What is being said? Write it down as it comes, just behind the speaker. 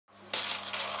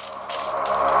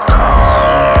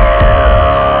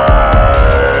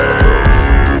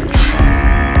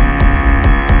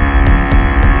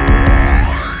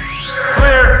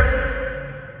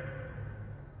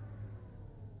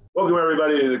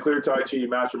Clear Tai Chi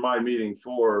Mastermind meeting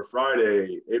for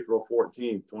Friday, April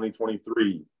 14th,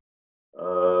 2023.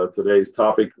 Today's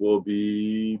topic will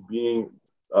be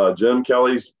Jim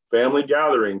Kelly's family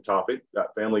gathering topic.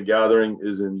 That family gathering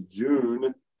is in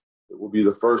June. It will be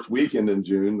the first weekend in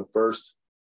June, the first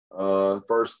through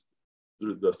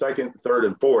the second, third,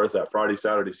 and fourth, that Friday,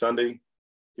 Saturday, Sunday,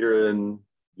 here in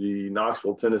the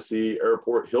Knoxville, Tennessee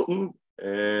Airport Hilton.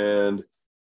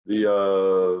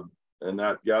 And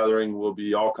that gathering will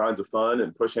be all kinds of fun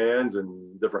and push hands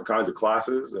and different kinds of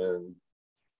classes and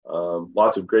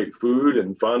lots of great food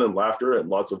and fun and laughter and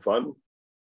lots of fun.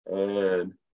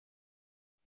 And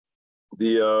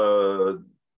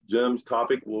Jim's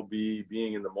topic will be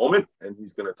being in the moment, and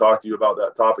he's going to talk to you about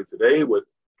that topic today with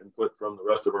input from the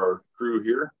rest of our crew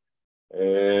here.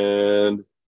 And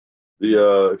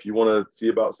if you want to see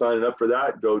about signing up for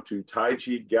that, go to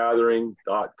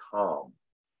taichigathering.com.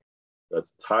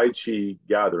 That's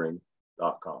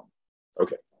taichigathering.com.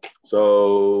 Okay,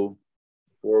 so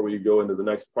before we go into the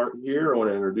next part here, I want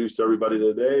to introduce everybody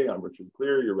today. I'm Richard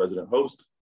Clear, your resident host.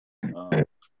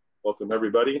 Welcome,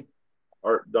 everybody.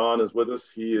 Art Don is with us.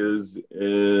 He is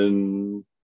in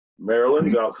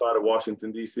Maryland, outside of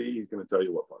Washington, D.C. He's going to tell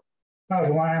you what part.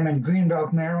 I'm in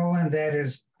Greenbelt, Maryland. That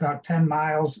is about 10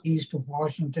 miles east of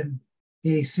Washington,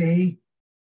 D.C.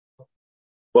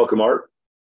 Welcome, Art.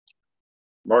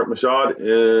 Mark Mashad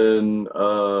in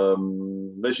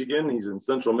Michigan. He's in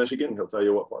central Michigan. He'll tell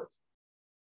you what part.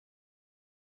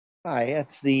 Hi,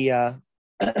 it's the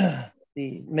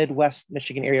the Midwest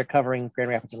Michigan area covering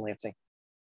Grand Rapids and Lansing.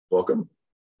 Welcome.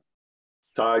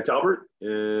 Ty Talbert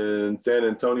in San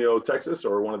Antonio, Texas,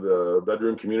 or one of the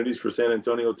bedroom communities for San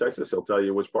Antonio, Texas. He'll tell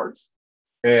you which parts.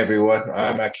 Hey, everyone.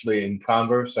 I'm actually in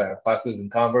Converse. I have classes in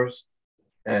Converse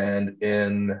and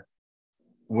in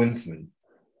Winston.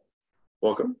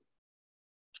 Welcome.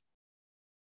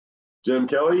 Jim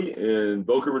Kelly in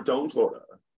Boca Raton, Florida.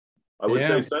 I would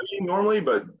say sunny normally,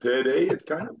 but today it's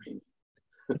kind of rainy.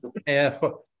 Yeah,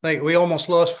 like we almost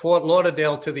lost Fort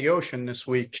Lauderdale to the ocean this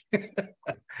week.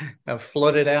 Have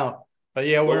flooded out. But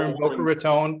yeah, we're in Boca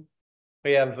Raton.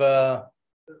 We have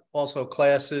also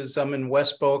classes. I'm in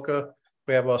West Boca.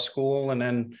 We have our school, and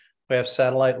then we have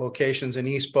satellite locations in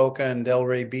East Boca and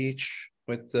Delray Beach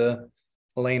with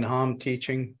Elaine Hom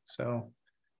teaching. So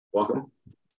welcome.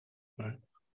 All right.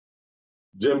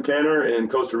 Jim Canner in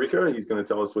Costa Rica. He's going to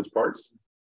tell us which parts.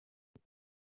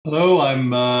 Hello,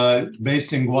 I'm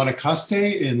based in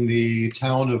Guanacaste in the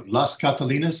town of Las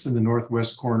Catalinas in the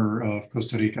northwest corner of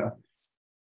Costa Rica.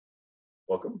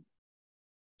 Welcome.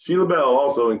 Sheila Bell,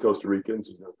 also in Costa Rica, and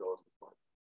she's going to tell us which part.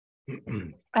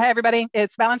 Hi, everybody.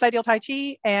 It's Balance Ideal Tai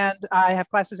Chi, and I have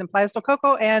classes in Playas del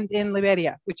Coco and in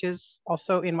Liberia, which is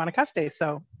also in Guanacaste.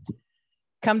 So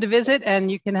come to visit,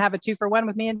 and you can have a 2-for-1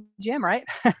 with me and Jim, right?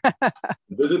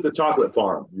 Visit the chocolate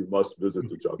farm. You must visit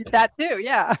the chocolate farm. That too,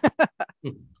 yeah.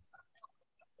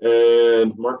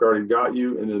 And Mark already got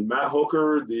you. And then Matt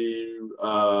Hoker, the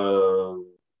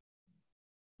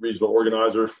regional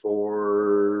organizer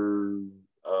for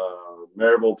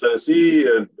Maryville, Tennessee,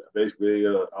 and basically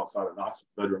outside of Knoxville,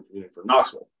 bedroom community for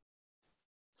Knoxville.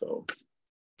 So,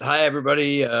 hi,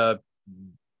 everybody.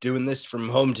 Doing this from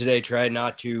home today. Try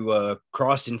not to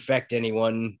cross-infect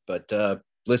anyone, but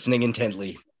listening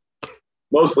intently.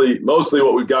 Mostly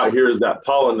what we've got here is that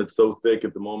pollen that's so thick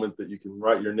at the moment that you can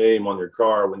write your name on your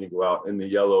car when you go out in the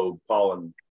yellow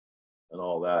pollen and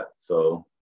all that. So,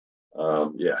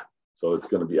 yeah. So it's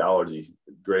going to be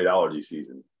great allergy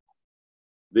season.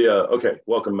 Okay,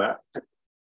 welcome, Matt.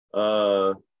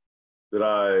 Did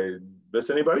I miss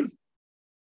anybody?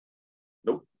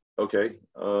 Nope. Okay.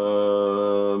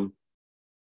 All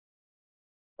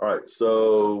right.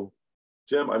 So,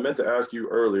 Jim, I meant to ask you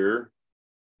earlier.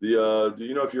 Do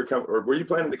you know if you're coming, or were you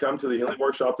planning to come to the healing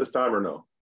workshop this time or no?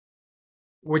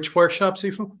 Which workshop,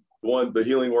 Sifu? The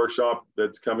healing workshop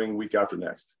that's coming week after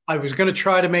next. I was going to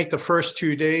try to make the first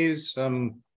 2 days.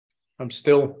 I'm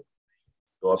still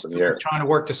up in the air. Trying to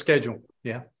work the schedule.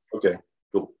 Yeah. Okay,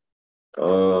 cool.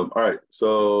 All right.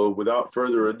 So without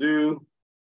further ado,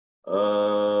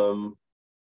 the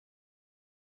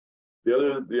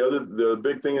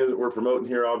big thing that we're promoting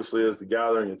here, obviously, is the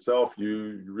gathering itself.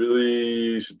 You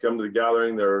really should come to the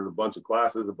gathering. There are a bunch of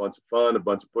classes, a bunch of fun, a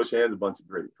bunch of push hands, a bunch of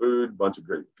great food, a bunch of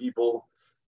great people,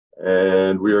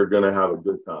 and we are going to have a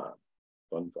good time.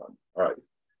 Fun. All right.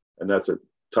 And that's at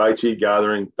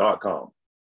taichigathering.com.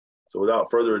 So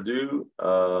without further ado,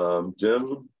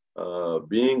 Jim,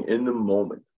 being in the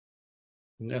moment.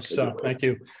 Yes, sir. Thank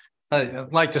you.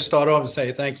 I'd like to start off and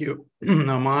say thank you.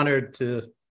 I'm honored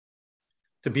to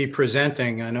be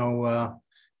presenting. I know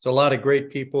a lot of great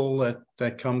people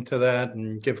that come to that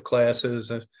and give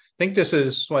classes. I think this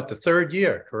is what, the third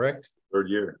year, correct? Third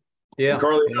year. Yeah. And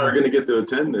Carly and I are going to get to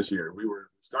attend this year. We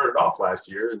started off last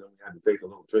year, and then we had to take a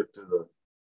little trip to the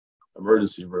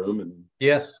emergency room and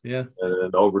Yes, yeah.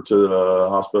 and over to the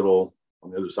hospital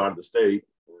on the other side of the state.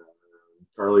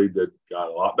 Carly got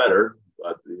a lot better,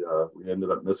 but we ended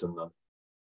up missing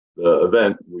the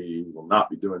event. We will not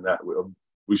be doing that.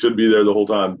 We should be there the whole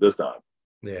time this time.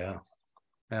 Yeah.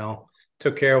 Well,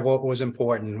 took care of what was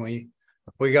important.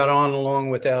 We got on along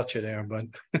without you there, but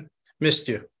missed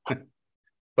you.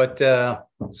 But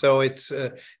so it's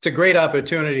a great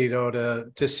opportunity though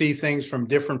to see things from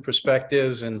different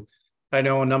perspectives. And I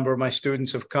know a number of my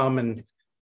students have come, and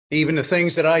even the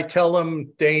things that I tell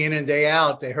them day in and day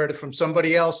out, they heard it from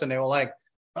somebody else and they were like,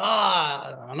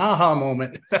 an aha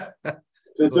moment.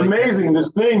 It's like, amazing.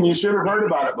 This thing, you should have heard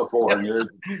about it before.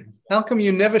 How come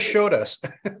you never showed us?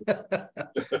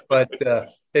 But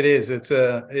it's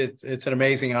an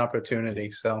amazing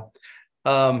opportunity. So,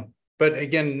 but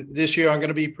again, this year I'm going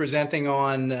to be presenting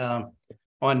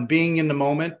on being in the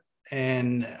moment.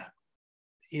 And,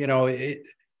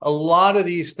 a lot of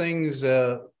these things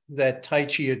that Tai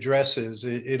Chi addresses,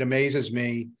 it amazes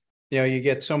me. You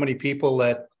get so many people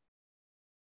that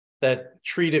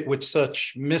treat it with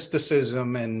such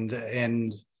mysticism and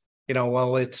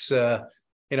well, it's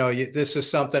this is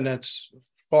something that's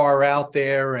far out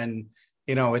there, and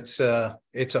it's a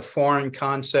foreign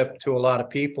concept to a lot of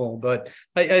people. But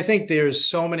I think there's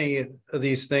so many of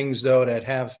these things though that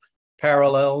have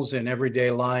parallels in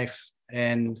everyday life.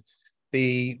 And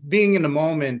the being in the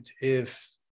moment, if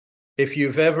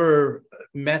you've ever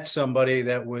met somebody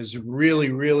that was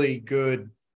really, really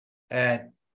good at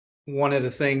one of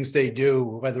the things they do,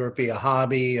 whether it be a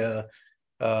hobby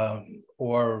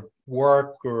or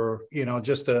work or,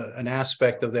 just an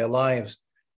aspect of their lives,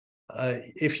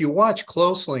 if you watch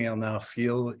closely enough,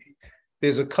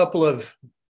 there's a couple of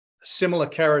similar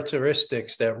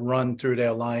characteristics that run through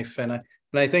their life. And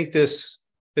I think this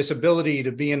ability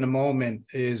to be in the moment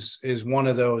is one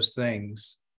of those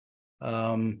things.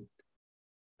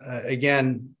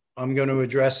 Again, I'm going to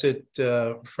address it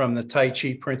from the Tai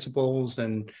Chi principles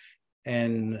and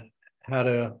how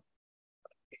to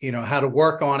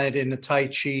work on it in the Tai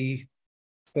Chi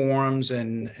forms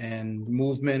and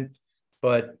movement.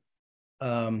 But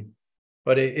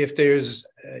if there's,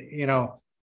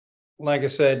 like I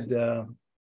said,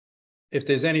 if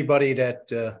there's anybody that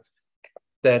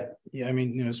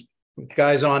there's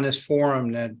guys on this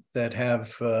forum that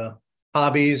have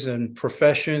hobbies and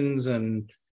professions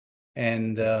and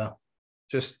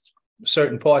just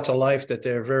certain parts of life that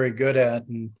they're very good at.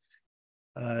 And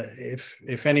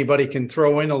if anybody can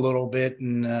throw in a little bit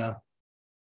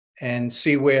and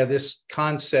see where this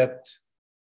concept,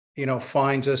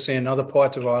 finds us in other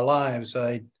parts of our lives,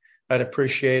 I'd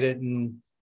appreciate it. And,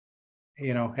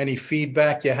 any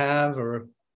feedback you have, or is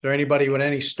there anybody with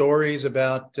any stories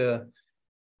about the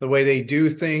way they do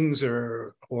things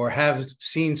or have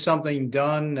seen something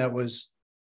done that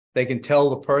they can tell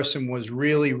the person was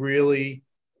really, really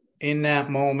in that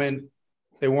moment.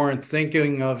 They weren't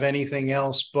thinking of anything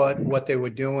else but what they were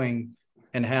doing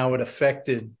and how it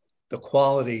affected the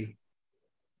quality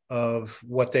of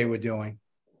what they were doing.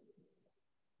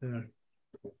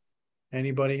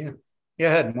 Anybody? Yeah,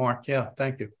 ahead, Mark. Yeah,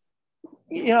 thank you.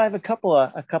 I have a couple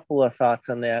of thoughts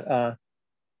on that.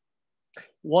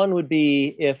 One would be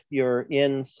if you're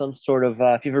in some sort of,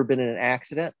 if you've ever been in an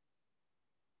accident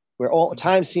where all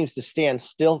time seems to stand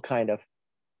still, kind of.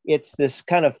 It's this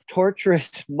kind of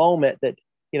torturous moment that,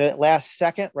 that last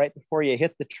second right before you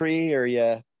hit the tree or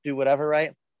you do whatever,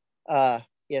 right?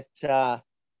 It's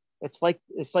like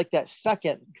that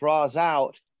second draws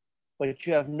out, but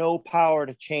you have no power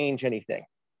to change anything.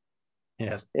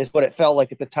 Yes, is what it felt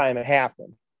like at the time it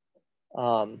happened.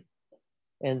 And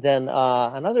then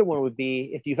another one would be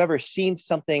if you've ever seen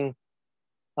something.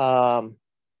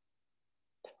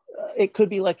 It could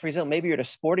be like, for example, maybe you're at a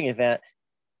sporting event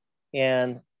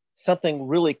and something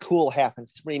really cool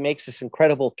happens. Somebody makes this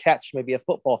incredible catch, maybe a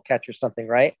football catch or something,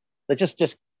 right? That just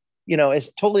is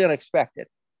totally unexpected.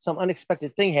 Some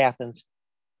unexpected thing happens.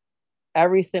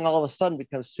 Everything all of a sudden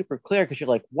becomes super clear because you're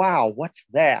like, wow, what's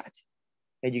that?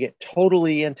 And you get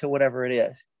totally into whatever it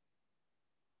is.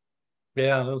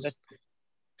 Yeah, those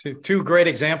two great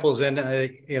examples. And,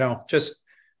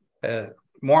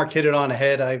 Mark hit it on the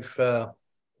head. I've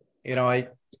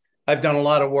done a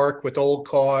lot of work with old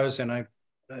cars, and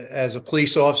as a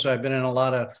police officer, I've been in a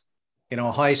lot of,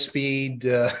 high speed,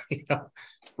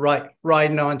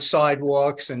 riding on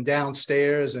sidewalks and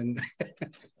downstairs and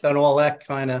done all that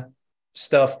kind of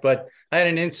stuff. But I had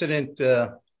an incident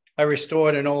I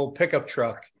restored an old pickup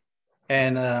truck,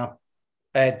 and I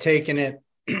had taken it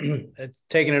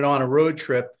on a road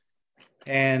trip,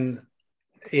 and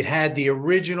it had the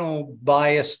original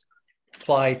bias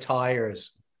ply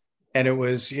tires, and it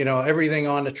was, everything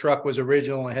on the truck was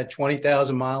original. It had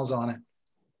 20,000 miles on it,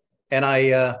 and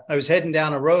I was heading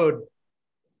down a road,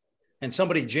 and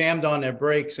somebody jammed on their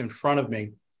brakes in front of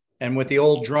me, and with the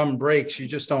old drum brakes, you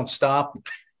just don't stop.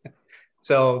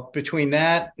 So between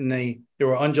that and there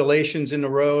were undulations in the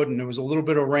road, and there was a little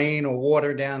bit of rain or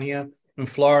water down here in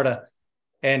Florida,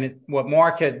 and what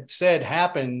Mark had said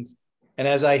happened. And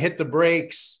as I hit the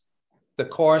brakes, the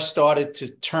car started to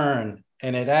turn,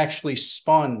 and it actually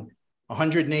spun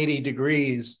 180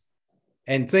 degrees,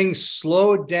 and things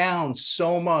slowed down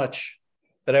so much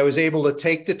that I was able to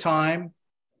take the time.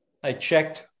 I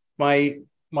checked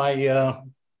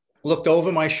looked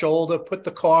over my shoulder, put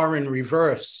the car in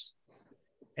reverse,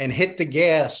 and hit the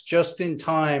gas just in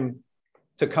time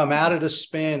to come out of the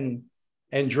spin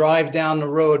and drive down the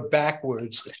road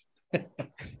backwards.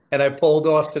 And I pulled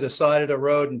off to the side of the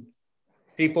road, and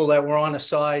people that were on the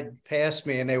side passed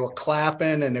me, and they were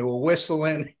clapping and they were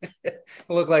whistling. It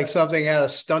looked like something out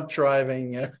of stunt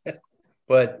driving.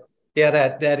 But yeah,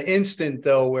 that instant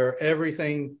though, where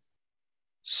everything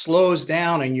slows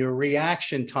down, and your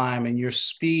reaction time and your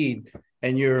speed,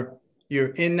 and you're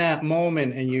in that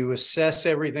moment, and you assess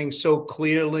everything so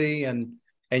clearly, and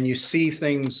you see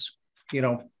things,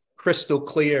 crystal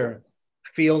clear,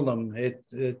 feel them.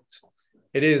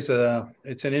 It's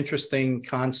an interesting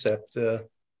concept to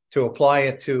apply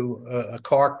it to a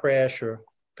car crash or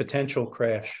potential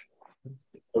crash.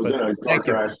 I was in a car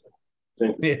crash. I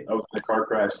was in a car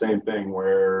crash, same thing,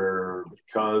 where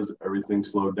because everything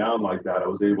slowed down like that, I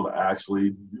was able to actually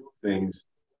do things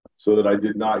so that I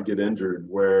did not get injured,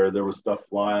 where there was stuff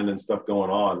flying and stuff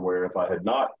going on, where if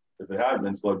it hadn't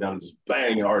been slowed down, just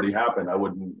bang, it already happened, I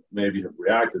wouldn't maybe have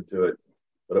reacted to it.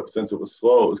 But since it was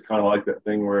slow, it was kind of like that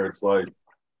thing where it's like,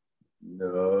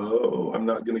 no, I'm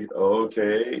not going to,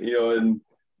 okay, and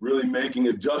really making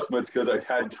adjustments because I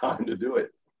had time to do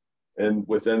it. And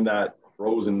within that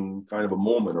frozen kind of a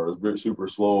moment, or a super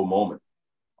slow moment.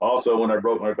 Also, when I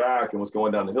broke my back and was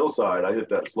going down the hillside, I hit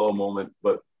that slow moment,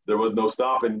 but there was no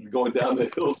stopping going down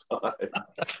the hillside.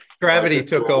 Gravity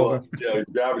took over. Yeah,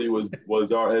 gravity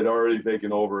had already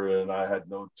taken over, and I had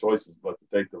no choices but to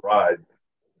take the ride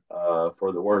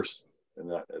for the worst. And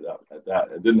that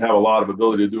I didn't have a lot of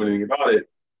ability to do anything about it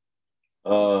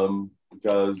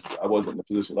because I wasn't in a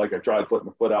position. Like I tried putting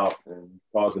my foot out and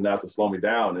causing that to slow me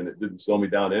down, and it didn't slow me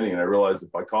down any. And I realized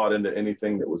if I caught into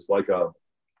anything that was like a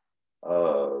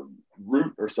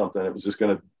root or something, it was just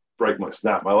going to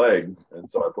snap my leg. And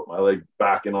so I put my leg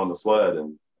back in on the sled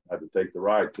and had to take the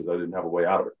ride because I didn't have a way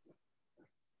out of it.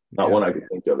 Not one I could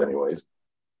think of, anyways.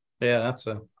 Yeah, that's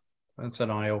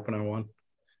an eye-opener one.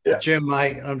 Yeah. Jim,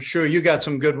 I'm sure you got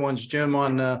some good ones, Jim,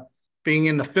 on being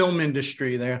in the film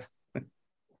industry there.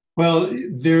 Well,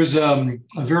 there's a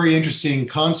very interesting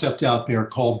concept out there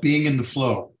called being in the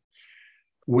flow,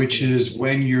 which is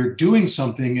when you're doing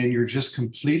something and you're just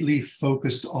completely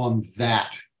focused on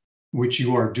that which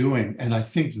you are doing. And I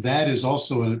think that is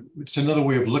also it's another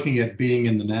way of looking at being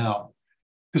in the now.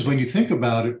 Because when you think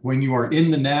about it, when you are in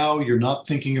the now, you're not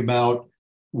thinking about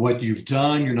what you've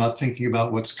done. You're not thinking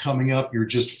about what's coming up. You're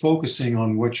just focusing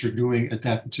on what you're doing at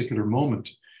that particular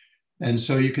moment. And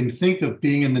so you can think of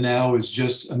being in the now as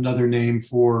just another name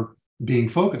for being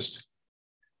focused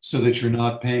so that you're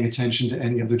not paying attention to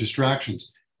any other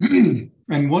distractions. And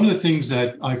one of the things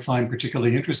that I find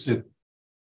particularly interesting,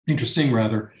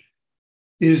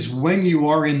 is when you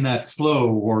are in that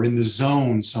flow or in the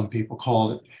zone, some people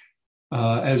call it,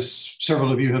 as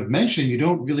several of you have mentioned, you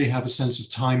don't really have a sense of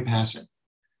time passing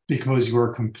because you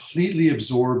are completely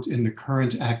absorbed in the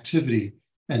current activity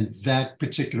and that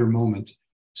particular moment.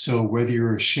 So whether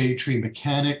you're a shade tree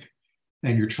mechanic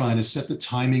and you're trying to set the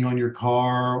timing on your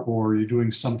car, or you're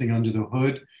doing something under the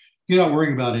hood, you're not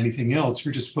worrying about anything else.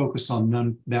 You're just focused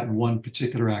on that one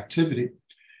particular activity.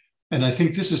 And I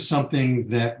think this is something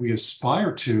that we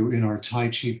aspire to in our Tai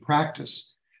Chi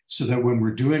practice, so that when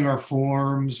we're doing our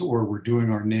forms, or we're doing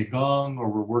our Neigong, or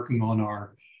we're working on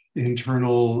our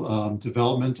internal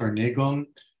development, our Neigong,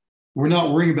 we're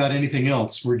not worrying about anything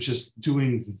else. We're just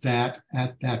doing that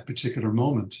at that particular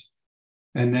moment.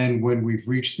 And then when we've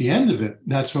reached the end of it,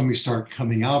 that's when we start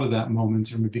coming out of that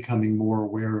moment and we're becoming more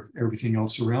aware of everything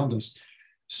else around us.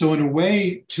 So in a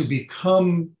way, to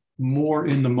become more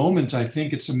in the moment, I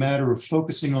think it's a matter of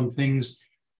focusing on things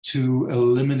to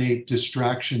eliminate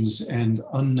distractions and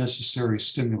unnecessary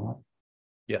stimuli.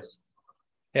 Yes.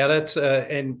 Yeah, that's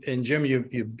and Jim,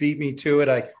 you beat me to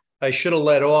it. I should have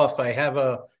let off. I have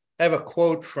a I have a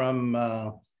quote from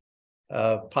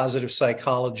Positive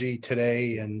Psychology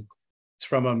Today, and it's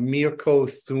from a Mirko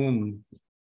Thum.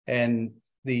 And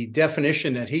the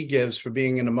definition that he gives for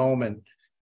being in the moment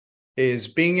is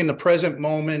being in the present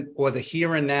moment or the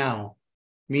here and now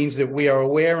means that we are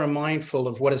aware and mindful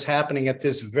of what is happening at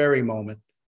this very moment.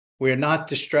 We are not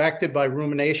distracted by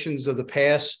ruminations of the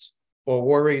past or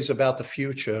worries about the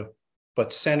future,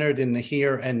 but centered in the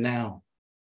here and now.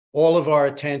 All of our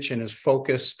attention is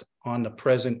focused on the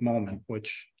present moment,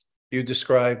 which you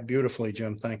described beautifully,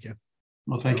 Jim. Thank you.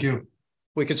 Well, thank you.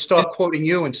 We could start quoting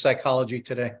you in Psychology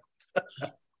Today.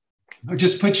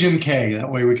 Just put Jim K. That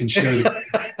way we can share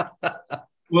the.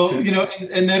 Well,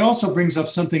 and that also brings up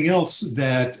something else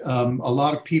that a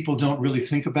lot of people don't really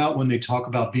think about when they talk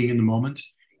about being in the moment.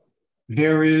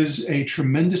 There is a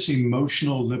tremendous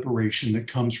emotional liberation that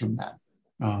comes from that,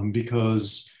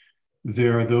 because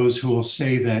there are those who will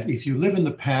say that if you live in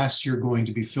the past, you're going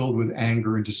to be filled with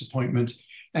anger and disappointment.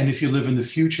 And if you live in the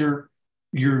future,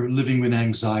 you're living with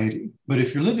anxiety. But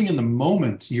if you're living in the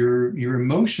moment, your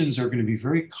emotions are going to be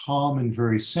very calm and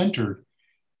very centered.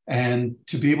 And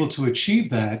to be able to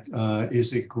achieve that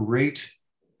is a great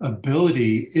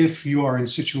ability if you are in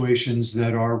situations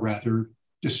that are rather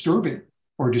disturbing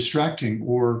or distracting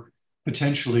or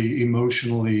potentially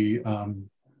emotionally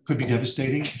could be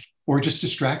devastating or just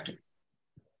distracting.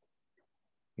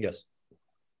 Yes.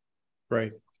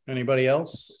 Right. Anybody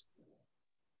else?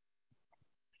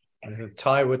 A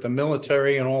tie with the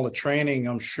military and all the training,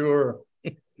 I'm sure.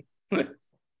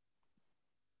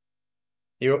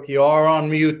 You are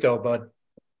on mute though, bud.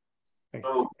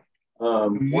 So,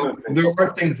 one of the things, There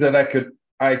are things that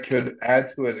I could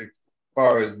add to it as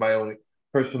far as my own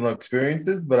personal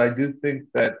experiences, but I do think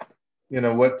that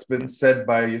what's been said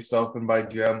by yourself and by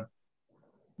Jim,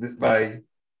 by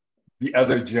the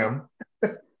other Jim,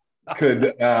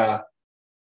 could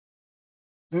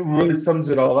really sums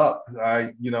it all up.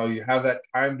 You have that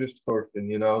time distortion,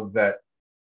 that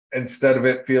instead of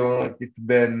it feeling like it's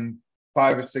been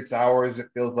 5 or 6 hours, it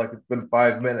feels like it's been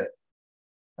 5 minutes.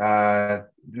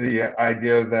 The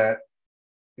idea that,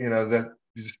 that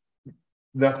just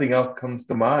nothing else comes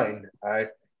to mind.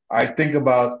 I think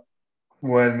about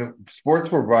when sports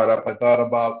were brought up, I thought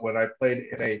about when I played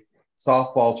in a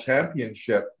softball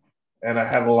championship and I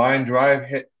had a line drive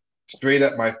hit straight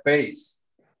at my face.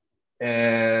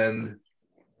 And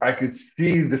I could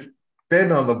see the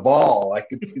spin on the ball. I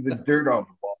could see the dirt on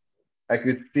the ball. I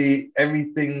could see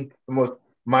everything, the most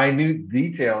minute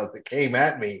detail as it came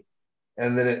at me.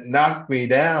 And then it knocked me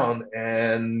down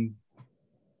and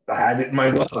I had it in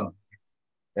my lung.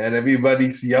 And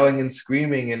everybody's yelling and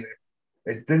screaming. And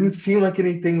it didn't seem like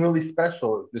anything really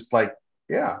special. It was just like,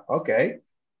 yeah, okay.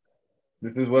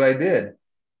 This is what I did.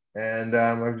 And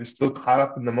I was just so caught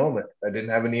up in the moment. I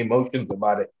didn't have any emotions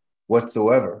about it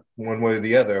whatsoever, one way or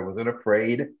the other. I wasn't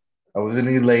afraid. I wasn't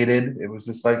elated. It was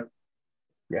just like,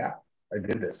 yeah, I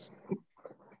did this.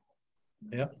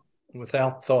 Yeah,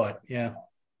 without thought. Yeah.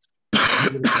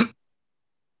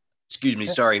 Excuse me.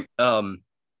 Sorry. I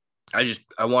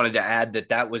wanted to add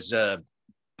that was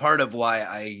part of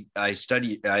why I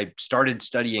started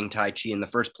studying Tai Chi in the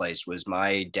first place. Was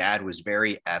my dad was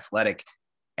very athletic,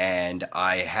 and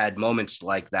I had moments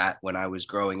like that when I was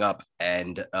growing up,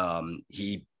 and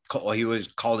he was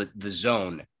called it the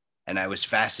zone, and I was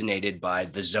fascinated by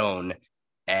the zone.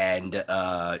 And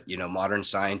modern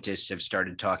scientists have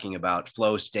started talking about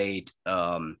flow state,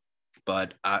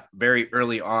 but very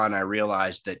early on I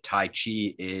realized that Tai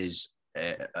Chi is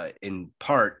in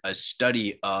part a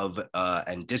study of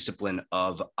and discipline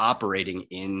of operating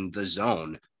in the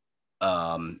zone,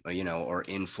 or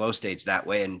in flow states that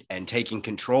way, and taking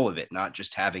control of it, not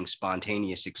just having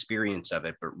spontaneous experience of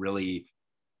it, but really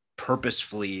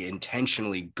purposefully,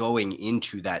 intentionally going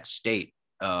into that state,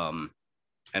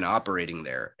 and operating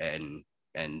there. And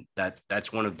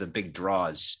that's one of the big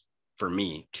draws for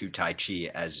me to Tai Chi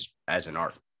as an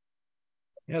art.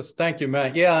 Yes, thank you,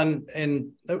 Matt. Yeah,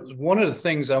 and that was one of the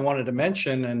things I wanted to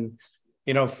mention. And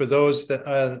for those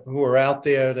that who are out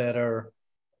there that are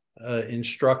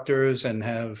instructors and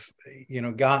have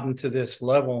gotten to this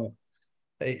level,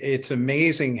 it's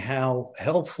amazing how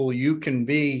helpful you can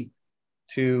be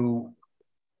to,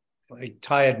 like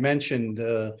Ty had mentioned,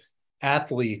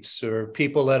 athletes or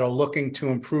people that are looking to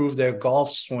improve their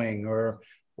golf swing,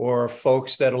 or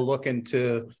folks that are looking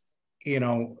to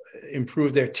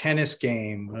improve their tennis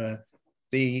game.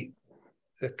 The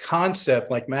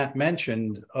concept, like Matt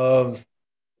mentioned, of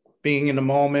being in the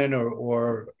moment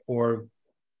or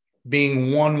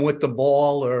being one with the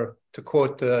ball, or to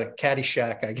quote the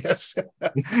Caddyshack, I guess,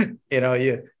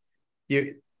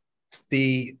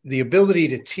 the ability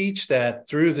to teach that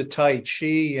through the Tai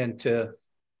Chi and to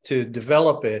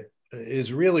develop it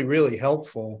is really, really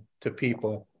helpful to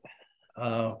people.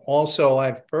 Also,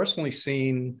 I've personally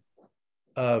seen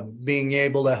being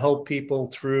able to help people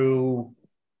through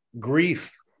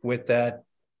grief with that.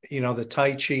 The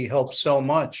Tai Chi helps so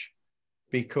much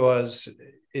because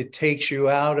it takes you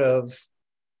out of,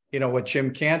 what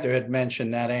Jim Cantor had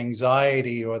mentioned, that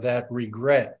anxiety or that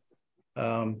regret.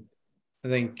 I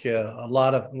think a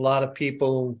lot of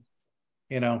people,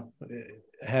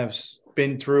 have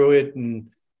been through it, and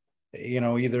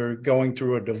either going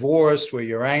through a divorce where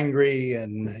you're angry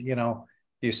and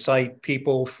you cite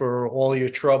people for all your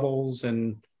troubles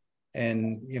and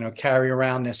carry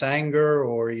around this anger,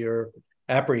 or you're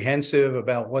apprehensive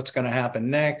about what's going to happen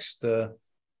next.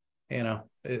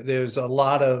 There's a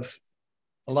lot of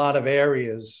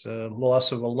areas,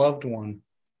 loss of a loved one.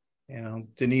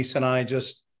 Denise and I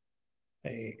just,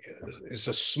 it's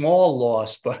a small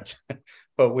loss, but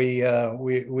we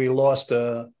lost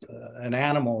an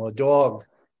animal, a dog,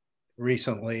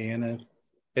 recently, and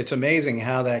it's amazing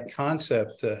how that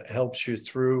concept helps you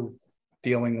through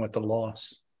dealing with the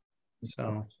loss.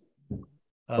 So,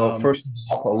 well, first of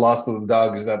all, a loss of the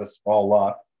dog is not a small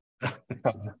loss.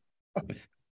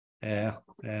 Yeah.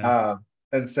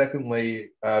 And secondly,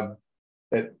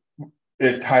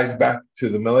 it ties back to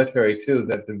the military too,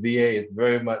 that the VA is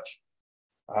very much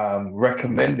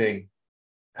recommending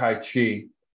Tai Chi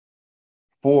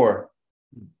for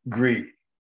grief,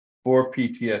 for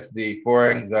PTSD, for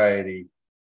anxiety.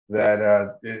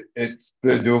 That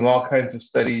they're doing all kinds of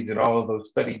studies, and all of those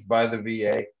studies by the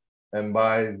VA and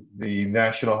by the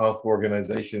National Health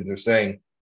Organizations are saying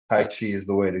Tai Chi is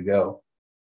the way to go.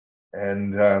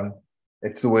 And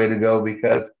it's the way to go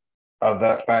because of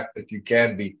that fact that you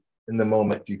can be in the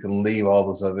moment. You can leave all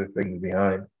those other things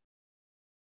behind.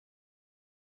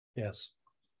 Yes.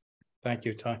 Thank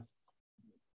you, Ty.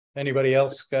 Anybody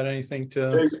else got anything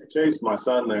to? Chase, my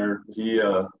son there, he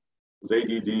was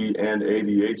ADD and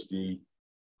ADHD,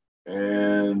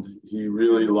 and he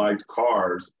really liked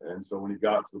cars. And so when he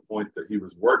got to the point that he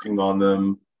was working on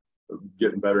them,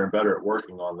 getting better and better at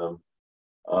working on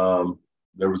them,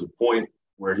 there was a point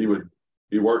where he would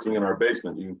be working in our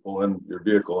basement. You can pull in your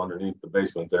vehicle underneath the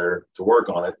basement there to work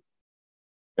on it.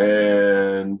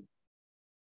 And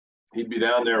he'd be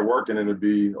down there working, and it'd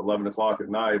be 11 o'clock at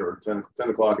night or 10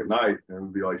 o'clock at night. And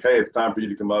it'd be like, hey, it's time for you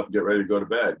to come up and get ready to go to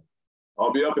bed.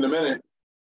 I'll be up in a minute.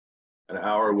 An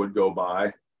hour would go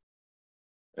by,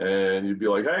 and you'd be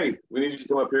like, hey, we need you to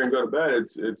come up here and go to bed.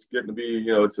 It's getting to be,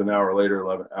 it's an hour later,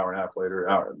 hour and a half later,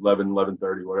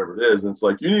 11:30, whatever it is. And it's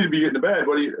like, you need to be getting to bed.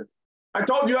 I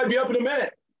told you I'd be up in a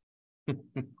minute.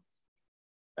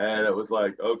 And it was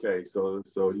like, okay, so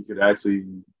he could actually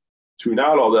tune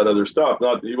out all that other stuff.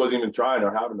 He wasn't even trying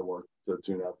or having to work to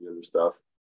tune out the other stuff.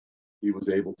 He was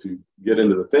able to get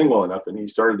into the thing well enough, and he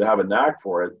started to have a knack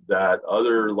for it that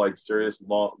other serious,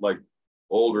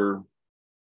 older,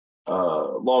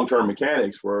 long-term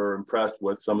mechanics were impressed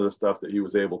with some of the stuff that he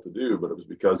was able to do. But it was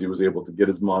because he was able to get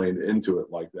his mind into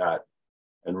it like that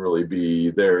and really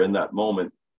be there in that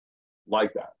moment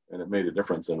like that. And it made a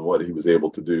difference in what he was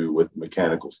able to do with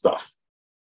mechanical stuff.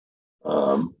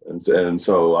 And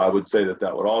so I would say that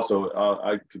would also,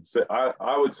 I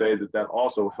would say that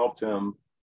also helped him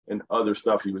in other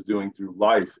stuff he was doing through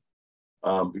life,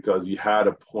 because he had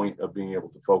a point of being able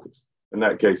to focus. In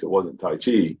that case, it wasn't Tai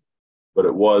Chi, but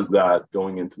it was that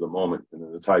going into the moment.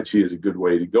 And the Tai Chi is a good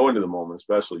way to go into the moment,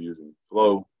 especially using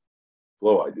flow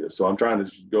ideas. So I'm trying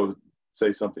to go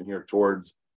say something here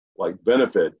towards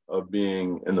benefit of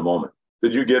being in the moment.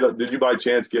 Did you by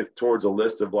chance get towards a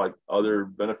list of other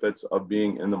benefits of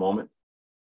being in the moment?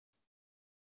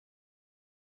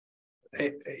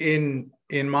 In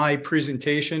my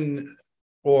presentation,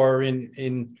 or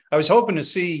I was hoping to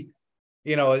see,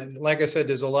 like I said,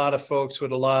 there's a lot of folks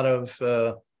with a lot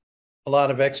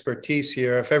of expertise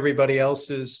here. If everybody else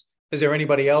is there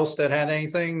anybody else that had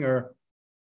anything, or?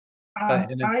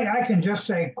 I can just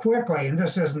say quickly, and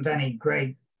this isn't any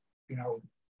great,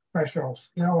 special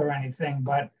skill or anything,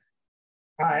 but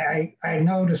I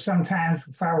noticed sometimes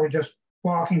if I were just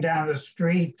walking down the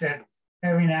street that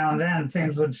every now and then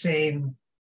things would seem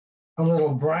a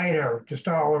little brighter just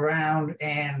all around,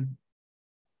 and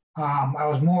I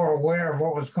was more aware of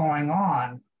what was going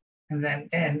on.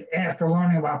 And after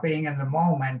learning about being in the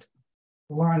moment,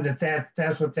 learned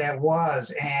that's what that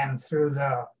was. And through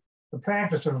the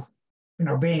practice of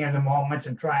being in the moment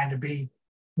and trying to be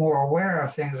more aware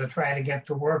of things, I try to get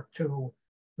to work to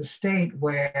the state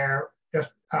where just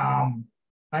I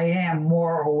am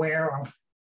more aware of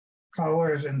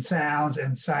colors and sounds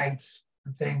and sights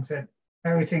and things that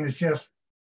everything is just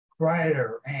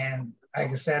brighter. And I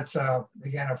guess that's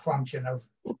again a function of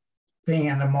being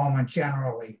in the moment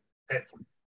generally. That,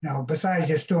 you know, besides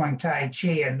just doing Tai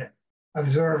Chi and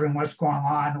observing what's going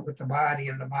on with the body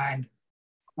and the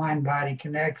mind-body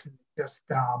connection, just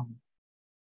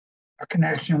a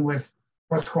connection with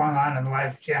what's going on in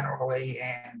life generally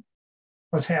and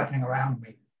what's happening around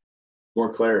me.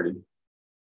 More clarity.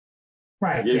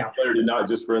 Right. Yeah. Clarity, not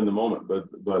just for in the moment,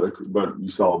 but you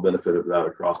saw a benefit of that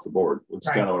across the board, which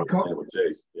is kind of what I'm saying with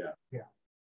Chase. Yeah. Yeah.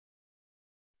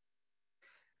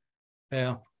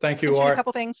 Yeah. Thank you, Art. A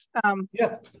couple things.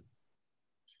 Yeah.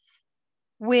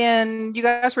 When you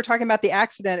guys were talking about the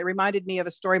accident, it reminded me of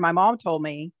a story my mom told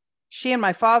me. She and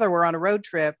my father were on a road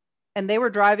trip and they were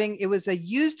driving. It was a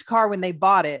used car when they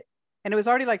bought it, and it was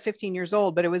already like 15 years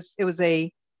old, but it was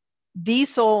a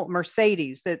diesel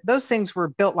Mercedes. That those things were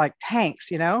built like tanks,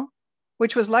 you know,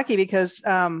 which was lucky because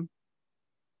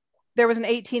there was an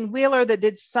 18-wheeler that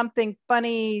did something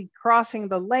funny crossing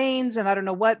the lanes, and I don't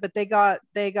know what, but they got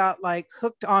like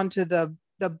hooked onto the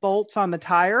bolts on the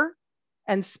tire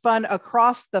and spun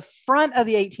across the front of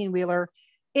the 18-wheeler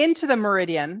into the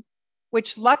Meridian,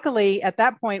 which luckily at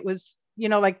that point was, you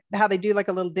know, like how they do like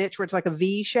a little ditch where it's like a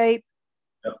V shape.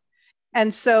 Yep.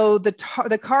 And so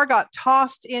the car got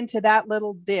tossed into that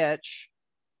little ditch,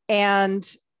 and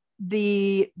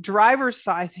the driver's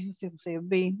side, I think it would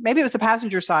be, maybe it was the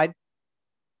passenger side,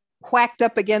 whacked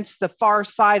up against the far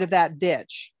side of that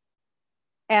ditch.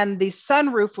 And the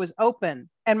sunroof was open.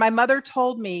 And my mother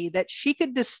told me that she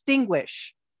could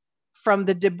distinguish from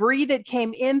the debris that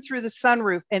came in through the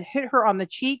sunroof and hit her on the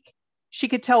cheek. She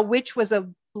could tell which was a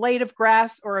blade of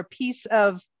grass or a piece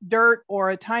of dirt or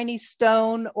a tiny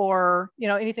stone or, you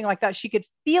know, anything like that. She could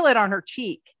feel it on her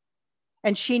cheek.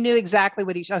 And she knew exactly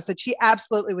what I said. She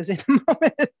absolutely was in the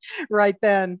moment right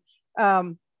then.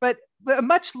 But a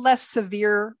much less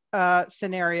severe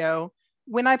scenario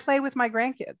when I play with my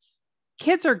grandkids.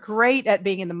 Kids are great at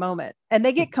being in the moment, and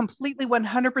they get completely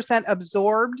 100%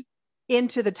 absorbed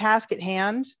into the task at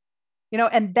hand, you know,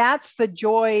 and that's the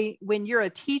joy when you're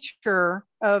a teacher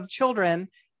of children.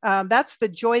 That's the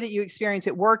joy that you experience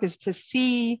at work, is to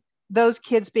see those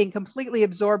kids being completely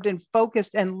absorbed and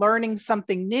focused and learning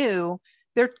something new.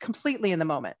 They're completely in the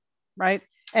moment, right?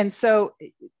 And so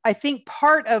I think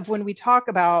part of when we talk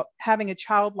about having a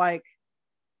childlike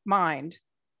mind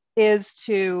is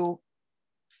to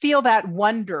feel that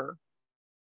wonder,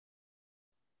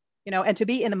 you know, and to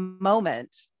be in the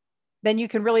moment. Then you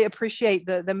can really appreciate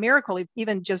the miracle.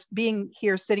 Even just being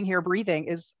here, sitting here, breathing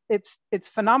it's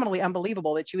phenomenally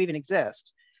unbelievable that you even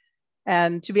exist.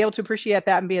 And to be able to appreciate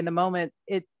that and be in the moment,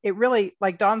 it really,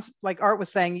 like Art was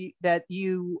saying, that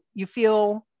you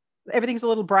feel everything's a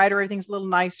little brighter, everything's a little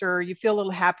nicer, you feel a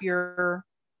little happier.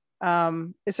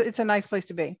 It's a nice place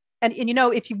to be. And you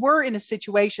know, if you were in a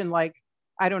situation like,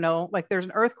 I don't know, like there's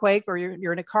an earthquake or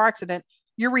you're in a car accident,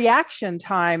 your reaction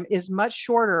time is much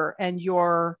shorter, and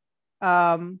your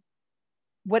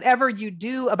whatever you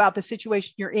do about the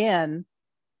situation you're in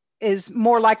is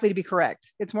more likely to be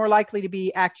correct. It's more likely to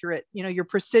be accurate. You know, your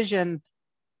precision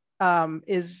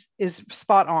is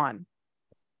spot on.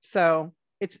 So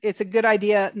it's a good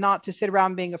idea not to sit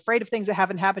around being afraid of things that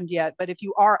haven't happened yet. But if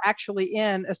you are actually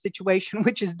in a situation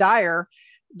which is dire,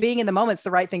 being in the moment's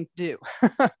the right thing to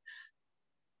do.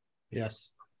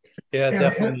 Yes. Yeah,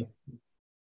 definitely.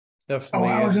 Definitely.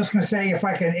 I was just going to say, if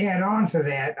I could add on to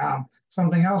that,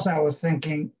 something else I was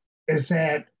thinking is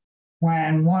that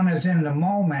when one is in the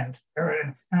moment,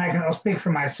 and I'll speak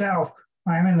for myself,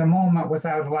 when I'm in the moment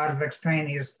without a lot of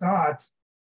extraneous thoughts,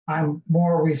 I'm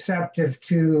more receptive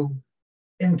to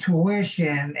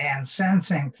intuition and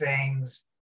sensing things,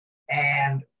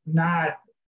 and not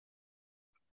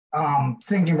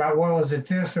thinking about, well, is it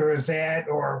this or is that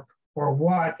or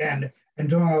what, and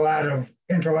doing a lot of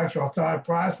intellectual thought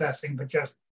processing, but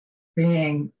just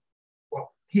being,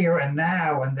 well, here and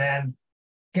now, and then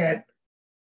get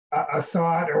a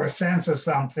thought or a sense of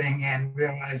something and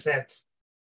realize that's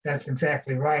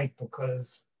exactly right,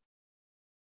 because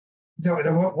there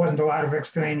wasn't a lot of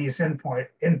extraneous input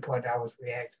I was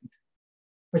reacting to,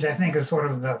 which I think is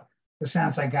sort of the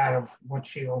sense I got of what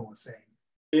Sheila was saying.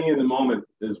 Being in the moment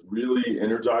is really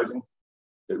energizing.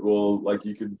 It will,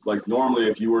 normally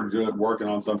if you were working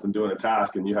on something, doing a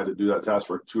task, and you had to do that task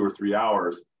for 2 or 3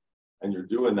 hours, and you're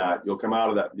doing that, you'll come out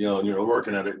of that, and you're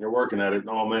working at it, and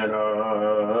oh man,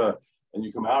 and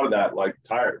you come out of that like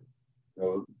tired,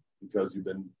 because you've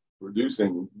been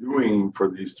doing for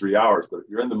these 3 hours. But if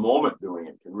you're in the moment doing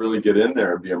it, can really get in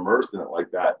there and be immersed in it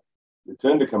like that, you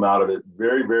tend to come out of it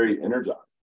very, very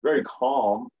energized, very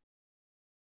calm,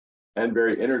 and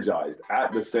very energized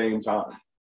at the same time.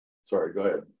 Sorry, go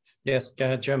ahead. Yes, go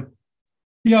ahead, Jim.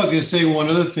 Yeah, I was going to say one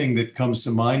other thing that comes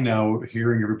to mind now,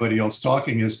 hearing everybody else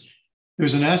talking, is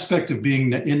there's an aspect of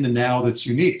being in the now that's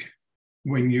unique.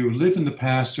 When you live in the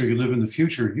past or you live in the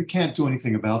future, you can't do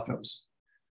anything about those.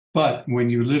 But when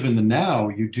you live in the now,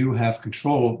 you do have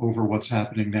control over what's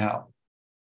happening now.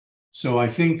 So I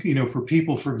think, for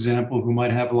people, for example, who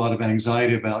might have a lot of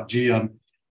anxiety about, gee,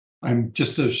 I'm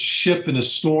just a ship in a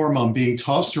storm, I'm being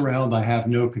tossed around, I have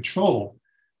no control.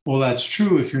 Well, that's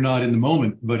true if you're not in the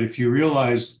moment. But if you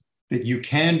realize that you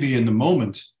can be in the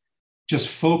moment, just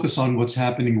focus on what's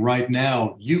happening right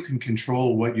now. You can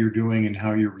control what you're doing and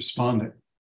how you're responding.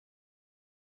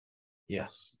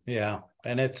 Yes. Yeah.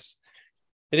 And it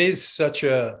is such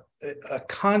a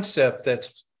concept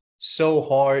that's so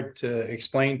hard to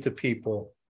explain to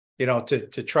people,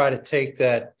 to try to take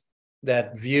that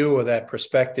view or that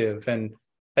perspective. And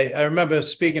I remember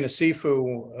speaking to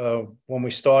Sifu when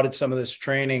we started some of this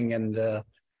training, and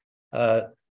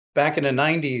back in the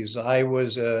 90s, I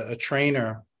was a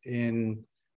trainer in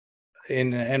the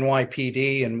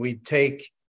NYPD, and we'd take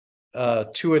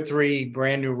 2 or 3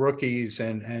 brand new rookies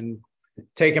and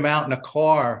take them out in a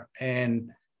car.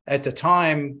 And at the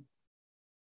time,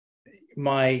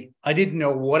 I didn't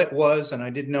know what it was, and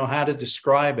I didn't know how to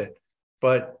describe it.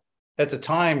 But at the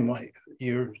time,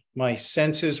 my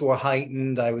senses were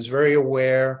heightened. I was very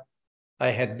aware. I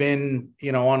had been,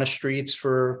 on the streets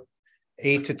for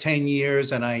 8 to 10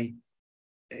 years, and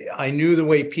I knew the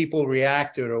way people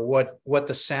reacted or what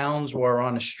the sounds were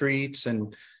on the streets,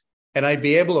 and I'd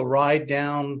be able to ride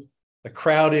down a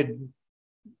crowded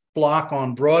block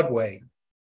on Broadway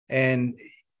and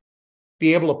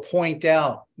be able to point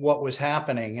out what was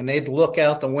happening, and they'd look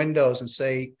out the windows and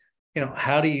say,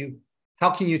 how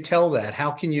can you tell that?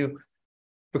 How can you?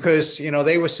 Because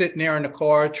they were sitting there in the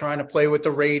car trying to play with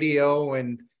the radio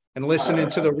and listening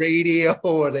to the radio,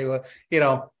 or they were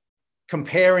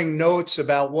comparing notes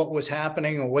about what was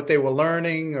happening or what they were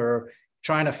learning, or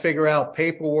trying to figure out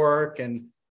paperwork, and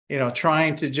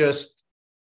trying to just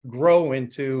grow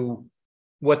into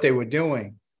what they were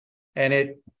doing.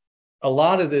 And a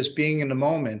lot of this being in the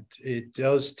moment, it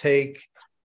does take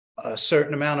a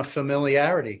certain amount of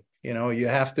familiarity. You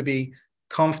have to be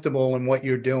comfortable in what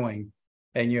you're doing,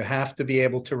 and you have to be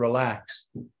able to relax.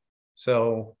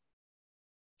 So,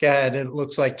 go ahead. It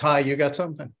looks like Ty, you got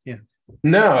something. Yeah.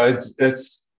 No,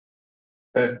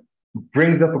 it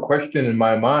brings up a question in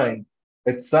my mind.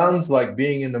 It sounds like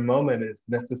being in the moment is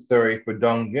necessary for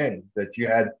Dongjing, that you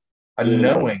had a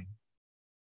knowing,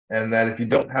 and that if you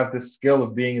don't have the skill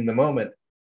of being in the moment,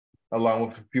 along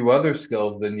with a few other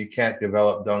skills, then you can't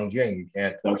develop Dongjing. You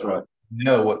can't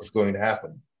know what's going to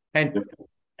happen.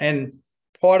 And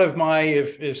part of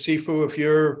if Sifu, if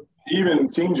you're even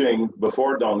Qingjing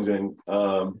before Dongjing,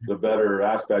 the better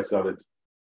aspects of it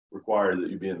require that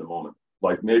you be in the moment.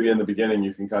 Like maybe in the beginning,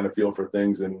 you can kind of feel for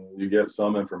things and you get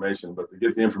some information, but to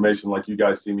get the information like you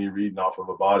guys see me reading off of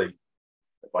a body,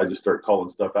 if I just start calling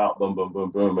stuff out, boom, boom,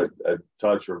 boom, boom, at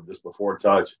touch or just before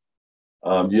touch,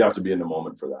 you have to be in the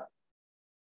moment for that.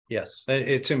 Yes,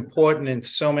 it's important in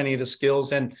so many of the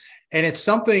skills, and it's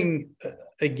something,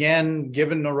 again,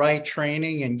 given the right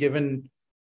training and given,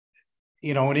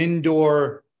 an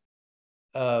indoor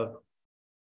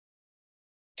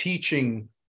teaching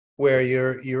where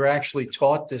you're actually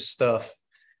taught this stuff.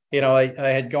 I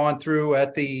had gone through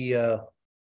at the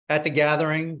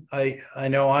gathering. I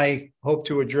know I hope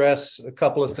to address a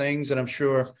couple of things, and I'm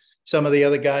sure some of the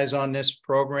other guys on this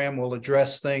program will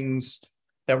address things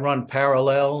that run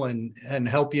parallel and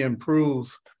help you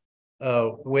improve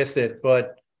with it.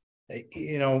 But,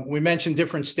 we mentioned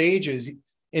different stages.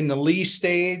 In the Li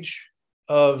stage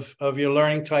of your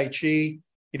learning Tai Chi,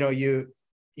 you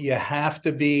have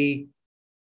to be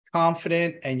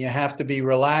confident and you have to be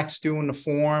relaxed doing the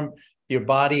form. Your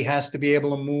body has to be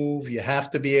able to move. You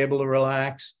have to be able to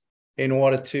relax in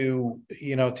order to,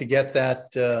 to get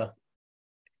that, to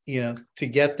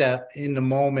get that in the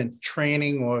moment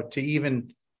training or to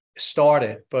even start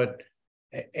it. But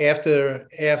after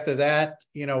that,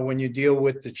 when you deal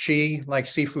with the chi, like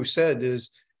Sifu said,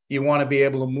 is you want to be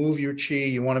able to move your chi.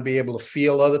 You want to be able to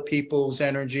feel other people's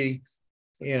energy.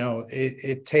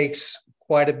 It takes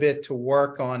quite a bit to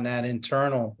work on that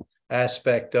internal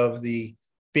aspect of the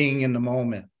being in the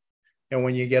moment. And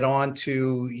when you get on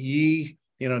to Yi,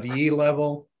 the Yi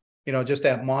level, just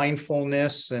that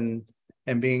mindfulness and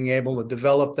being able to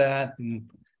develop that and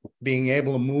being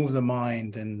able to move the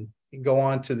mind and go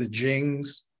on to the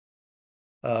Jings.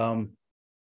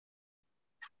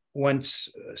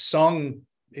 Once Sung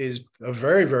is a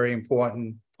very, very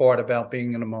important part about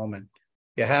being in the moment.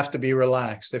 You have to be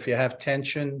relaxed. If you have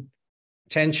tension,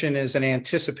 tension is an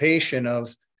anticipation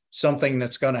of something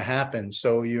that's going to happen.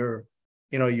 So you're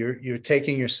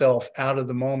taking yourself out of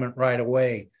the moment right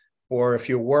away. Or if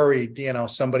you're worried,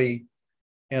 somebody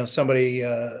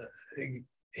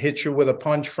hit you with a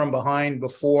punch from behind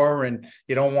before, and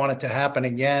you don't want it to happen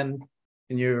again,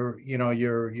 and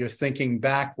you're thinking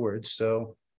backwards.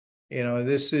 So,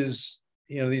 these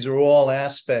are all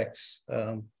aspects.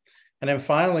 And then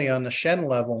finally, on the Shen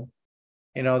level,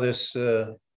 this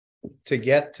to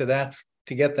get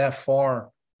that far,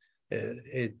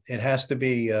 it has to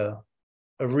be a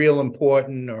real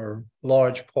important or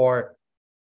large part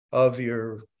of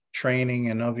your training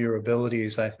and of your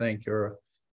abilities. I think you're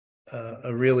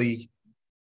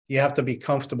you have to be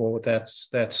comfortable with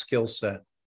that skill set.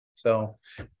 So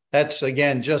that's,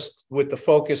 again, just with the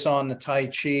focus on the Tai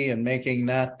Chi and making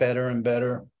that better and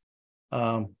better.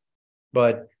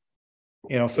 But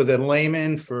for the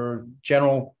layman, for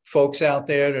general folks out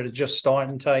there that are just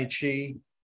starting Tai Chi,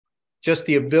 just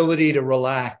the ability to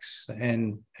relax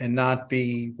and not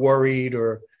be worried,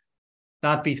 or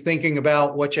not be thinking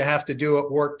about what you have to do at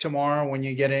work tomorrow when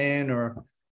you get in, or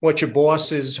what your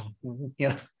boss is,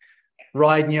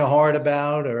 riding you hard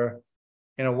about, or,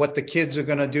 what the kids are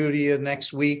going to do to you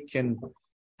next week, and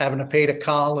having to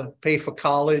pay for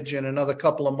college in another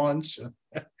couple of months.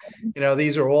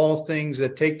 These are all things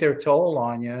that take their toll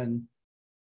on you. And,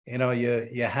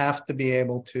 you have to be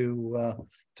able to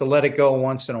let it go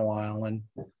once in a while,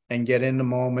 and get in the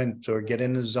moment, or get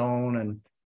in the zone, and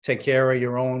take care of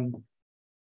your own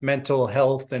mental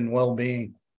health and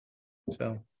well-being.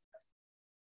 So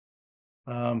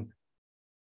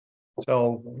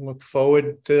look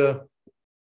forward to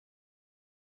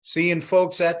seeing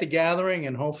folks at the gathering,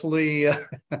 and hopefully,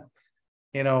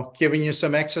 giving you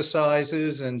some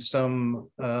exercises and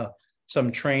some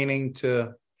training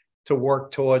to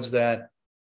work towards that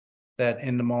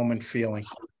in the moment feeling.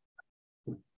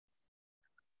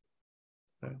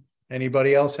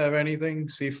 Anybody else have anything,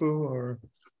 Sifu? Or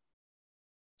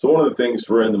so one of the things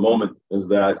for in the moment is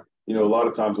that, a lot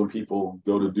of times when people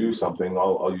go to do something,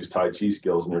 I'll use Tai Chi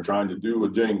skills, and they're trying to do a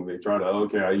jing. They try to,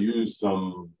 I use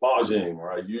some Ba Jing,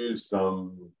 or I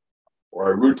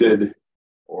rooted,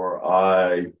 or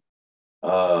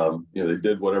they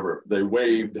did whatever, they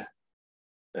waved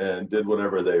and did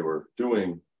whatever they were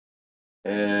doing,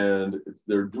 and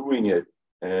they're doing it.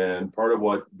 And part of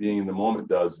what being in the moment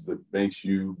does is it makes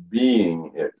you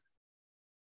being it.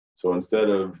 So instead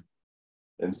of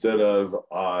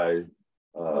I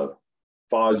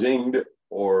Fa Jinged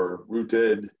or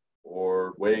rooted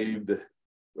or waved,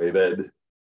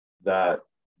 that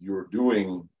you're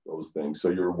doing those things. So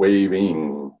you're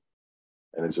waving,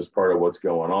 and it's just part of what's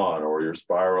going on, or you're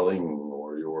spiraling,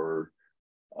 or you're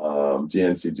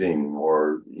GNC Jing,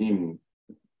 or Ying,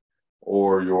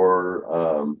 or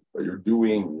you're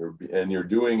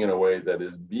doing in a way that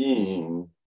is being,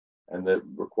 and that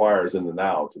requires in the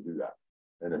now to do that.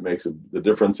 And it makes the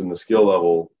difference in the skill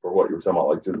level for what you were talking about,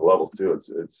 like through the levels too.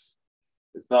 It's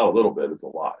not a little bit, it's a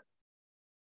lot.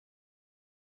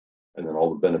 And then all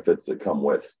the benefits that come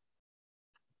with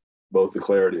both the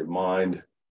clarity of mind,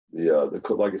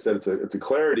 like I said, it's a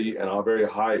clarity and a very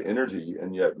high energy,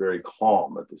 and yet very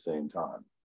calm at the same time.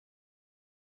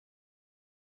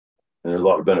 And there's a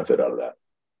lot of benefit out of that.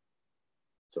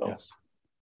 So, yes.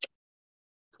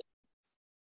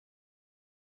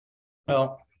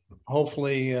 Well,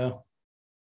 hopefully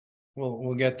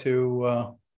we'll get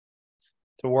to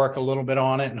work a little bit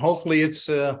on it, and hopefully it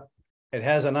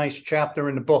has a nice chapter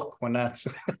in the book when that's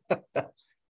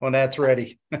when that's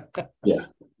ready. Yeah.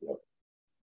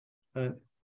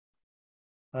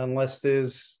 Unless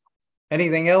there's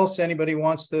anything else anybody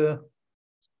wants to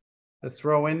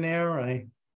throw in there,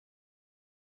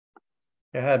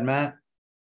 go ahead, Matt.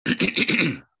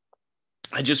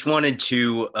 I just wanted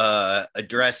to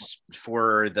address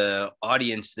for the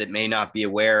audience that may not be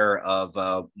aware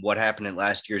of what happened at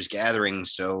last year's gathering.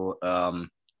 So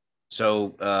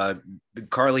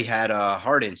Carly had a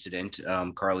heart incident,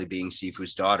 Carly being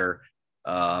Sifu's daughter,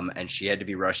 and she had to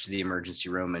be rushed to the emergency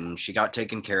room, and she got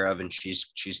taken care of, and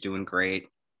she's doing great.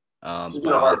 She's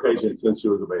been a heart patient since she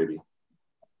was a baby.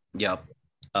 Yep.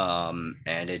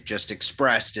 And it just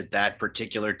expressed at that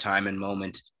particular time and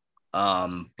moment.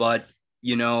 But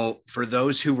for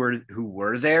those who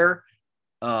were there,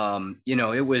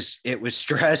 it was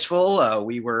stressful.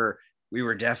 We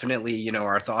were definitely,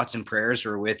 our thoughts and prayers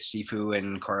were with Sifu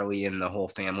and Carly and the whole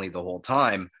family the whole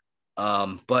time.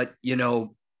 But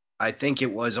I think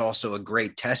it was also a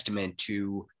great testament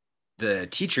to the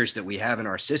teachers that we have in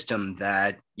our system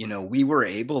that, we were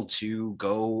able to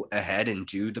go ahead and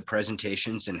do the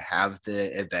presentations and have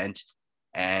the event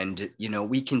And, you know,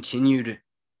 we continued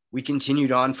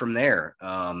on from there.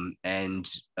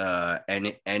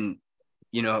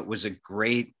 You know, it was a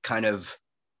great kind of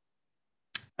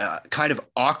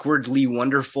awkwardly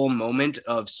wonderful moment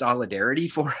of solidarity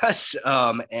for us.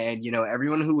 And, you know,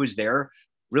 everyone who was there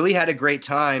really had a great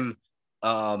time,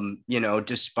 you know,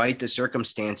 despite the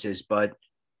circumstances. But,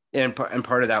 and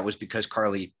part of that was because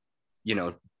Carly, you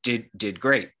know, did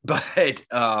great. But,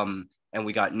 and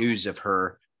we got news of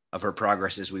her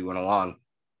progress as we went along.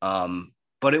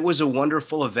 But it was a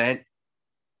wonderful event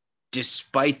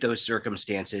despite those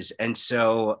circumstances. And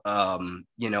so,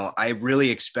 you know, I really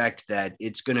expect that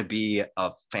it's going to be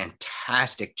a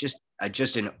fantastic,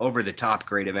 just an over the top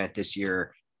great event this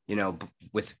year, you know,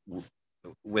 with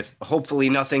hopefully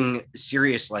nothing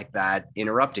serious like that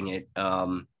interrupting it,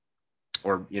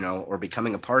 or, you know, or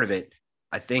becoming a part of it.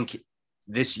 I think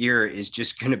this year is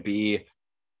just going to be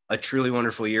a truly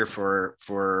wonderful year for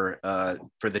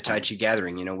the Tai Chi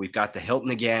gathering. You know, we've got the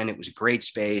Hilton again. It was a great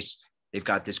space. They've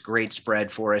got this great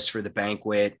spread for us for the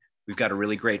banquet. We've got a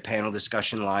really great panel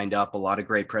discussion lined up, a lot of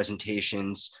great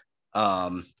presentations. You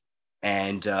know,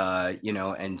 and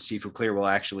Sifu Clear will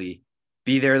actually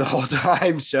be there the whole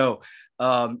time. So,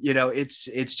 you know,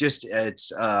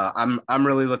 I'm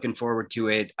really looking forward to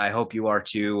it. I hope you are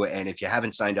too. And if you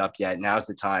haven't signed up yet, now's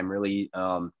the time. Really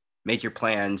make your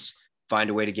plans, find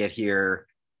a way to get here.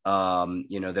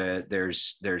 You know,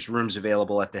 there's rooms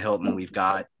available at the Hilton. We've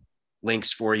got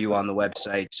links for you on the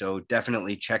website. So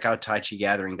definitely check out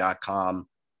taichigathering.com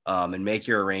and make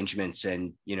your arrangements,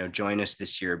 and, you know, join us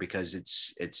this year, because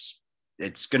it's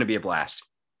going to be a blast.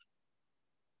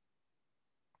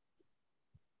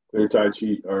 Tai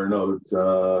Chi, or no, it's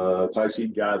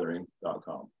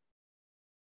taichigathering.com.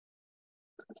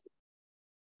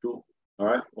 Cool. All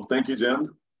right. Well, thank you,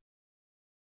 Jim.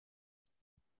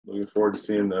 Looking forward to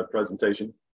seeing the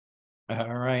presentation. All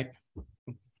right.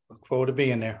 Look forward to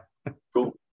being there.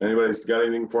 Cool. Anybody's got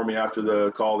anything for me after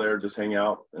the call there, just hang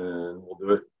out and we'll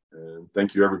do it. And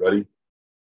thank you, everybody.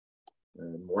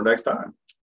 And more next time.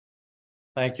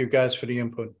 Thank you guys for the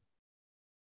input.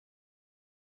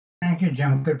 Thank you,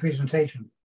 Jim. Good presentation.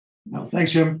 No,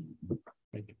 thanks, Jim.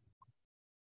 Thank you.